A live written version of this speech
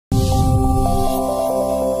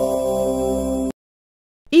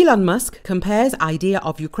Elon Musk compares idea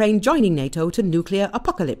of Ukraine joining NATO to nuclear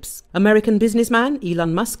apocalypse. American businessman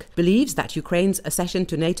Elon Musk believes that Ukraine's accession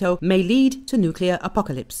to NATO may lead to nuclear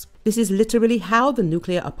apocalypse. This is literally how the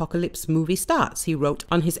nuclear apocalypse movie starts, he wrote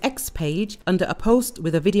on his X page under a post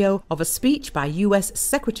with a video of a speech by US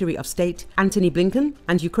Secretary of State Antony Blinken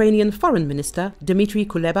and Ukrainian Foreign Minister Dmitry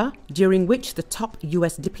Kuleba, during which the top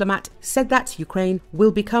US diplomat said that Ukraine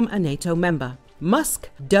will become a NATO member. Musk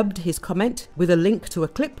dubbed his comment with a link to a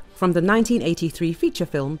clip from the 1983 feature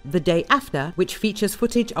film The Day After, which features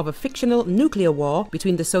footage of a fictional nuclear war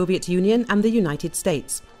between the Soviet Union and the United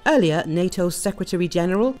States. Earlier, NATO's Secretary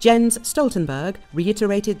General Jens Stoltenberg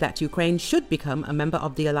reiterated that Ukraine should become a member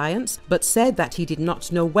of the alliance, but said that he did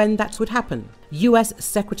not know when that would happen. US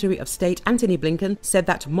Secretary of State Antony Blinken said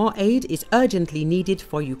that more aid is urgently needed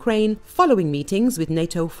for Ukraine following meetings with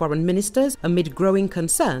NATO foreign ministers amid growing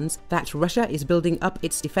concerns that Russia is building up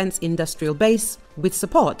its defense industrial base with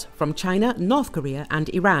support from China, North Korea and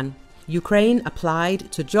Iran. Ukraine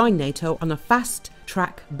applied to join NATO on a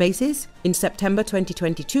fast-track basis in September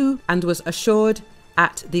 2022 and was assured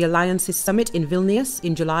at the Alliance's summit in Vilnius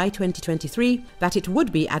in July 2023 that it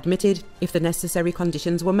would be admitted if the necessary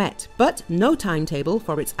conditions were met. But no timetable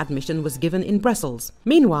for its admission was given in Brussels.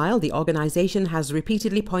 Meanwhile, the organization has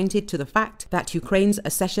repeatedly pointed to the fact that Ukraine's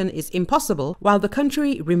accession is impossible while the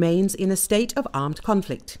country remains in a state of armed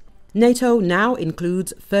conflict. NATO now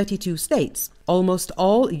includes 32 states, almost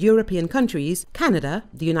all European countries, Canada,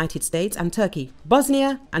 the United States and Turkey.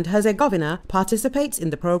 Bosnia and Herzegovina participates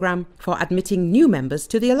in the program for admitting new members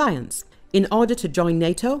to the alliance. In order to join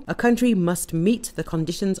NATO, a country must meet the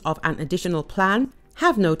conditions of an additional plan,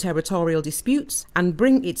 have no territorial disputes, and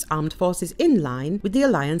bring its armed forces in line with the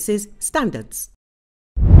alliance's standards.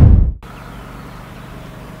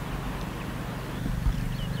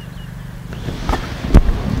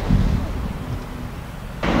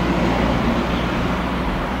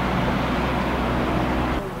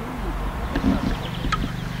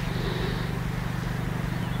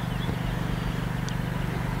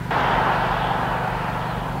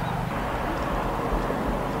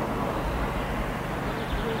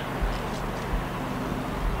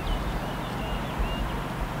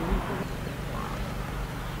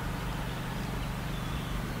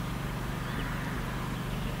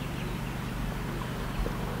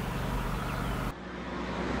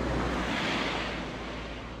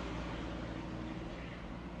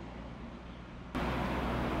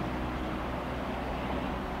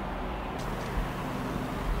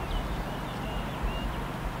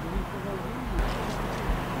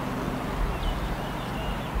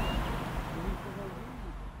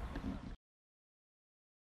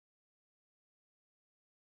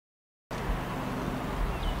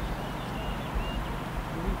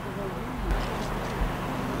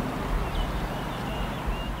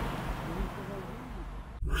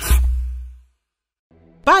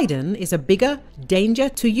 Biden is a bigger danger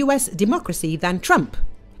to US democracy than Trump.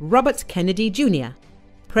 Robert Kennedy Jr.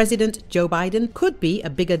 President Joe Biden could be a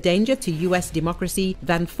bigger danger to US democracy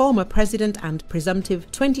than former president and presumptive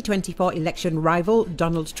 2024 election rival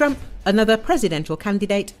Donald Trump, another presidential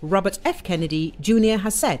candidate, Robert F. Kennedy Jr.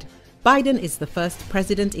 has said. Biden is the first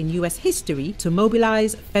president in US history to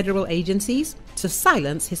mobilize federal agencies to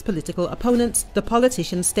silence his political opponents, the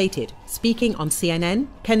politician stated. Speaking on CNN,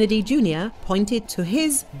 Kennedy Jr. pointed to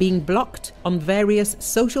his being blocked on various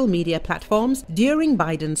social media platforms during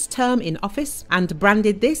Biden's term in office and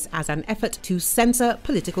branded this as an effort to censor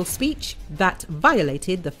political speech that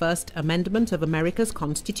violated the First Amendment of America's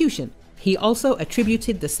Constitution. He also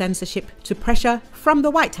attributed the censorship to pressure from the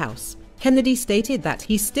White House. Kennedy stated that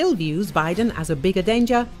he still views Biden as a bigger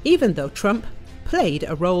danger, even though Trump played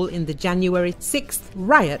a role in the January 6th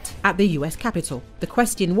riot at the US Capitol. The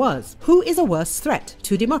question was, who is a worse threat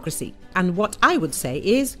to democracy? And what I would say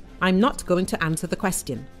is, I'm not going to answer the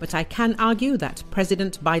question, but I can argue that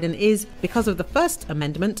President Biden is, because of the First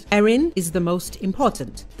Amendment, Erin is the most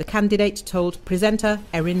important, the candidate told presenter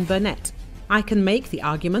Erin Burnett. I can make the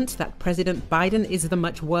argument that President Biden is the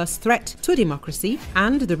much worse threat to democracy,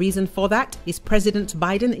 and the reason for that is President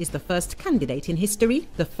Biden is the first candidate in history,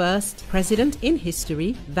 the first president in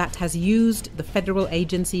history that has used the federal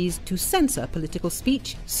agencies to censor political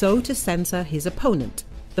speech, so to censor his opponent.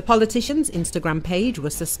 The politician's Instagram page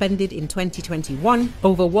was suspended in 2021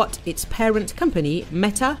 over what its parent company,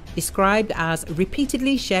 Meta, described as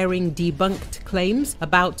repeatedly sharing debunked claims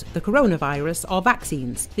about the coronavirus or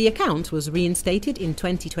vaccines. The account was reinstated in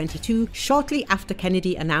 2022, shortly after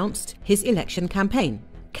Kennedy announced his election campaign.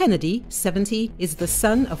 Kennedy, 70, is the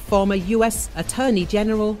son of former U.S. Attorney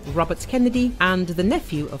General Robert Kennedy and the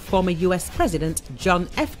nephew of former U.S. President John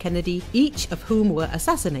F. Kennedy, each of whom were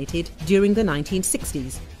assassinated during the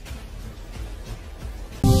 1960s.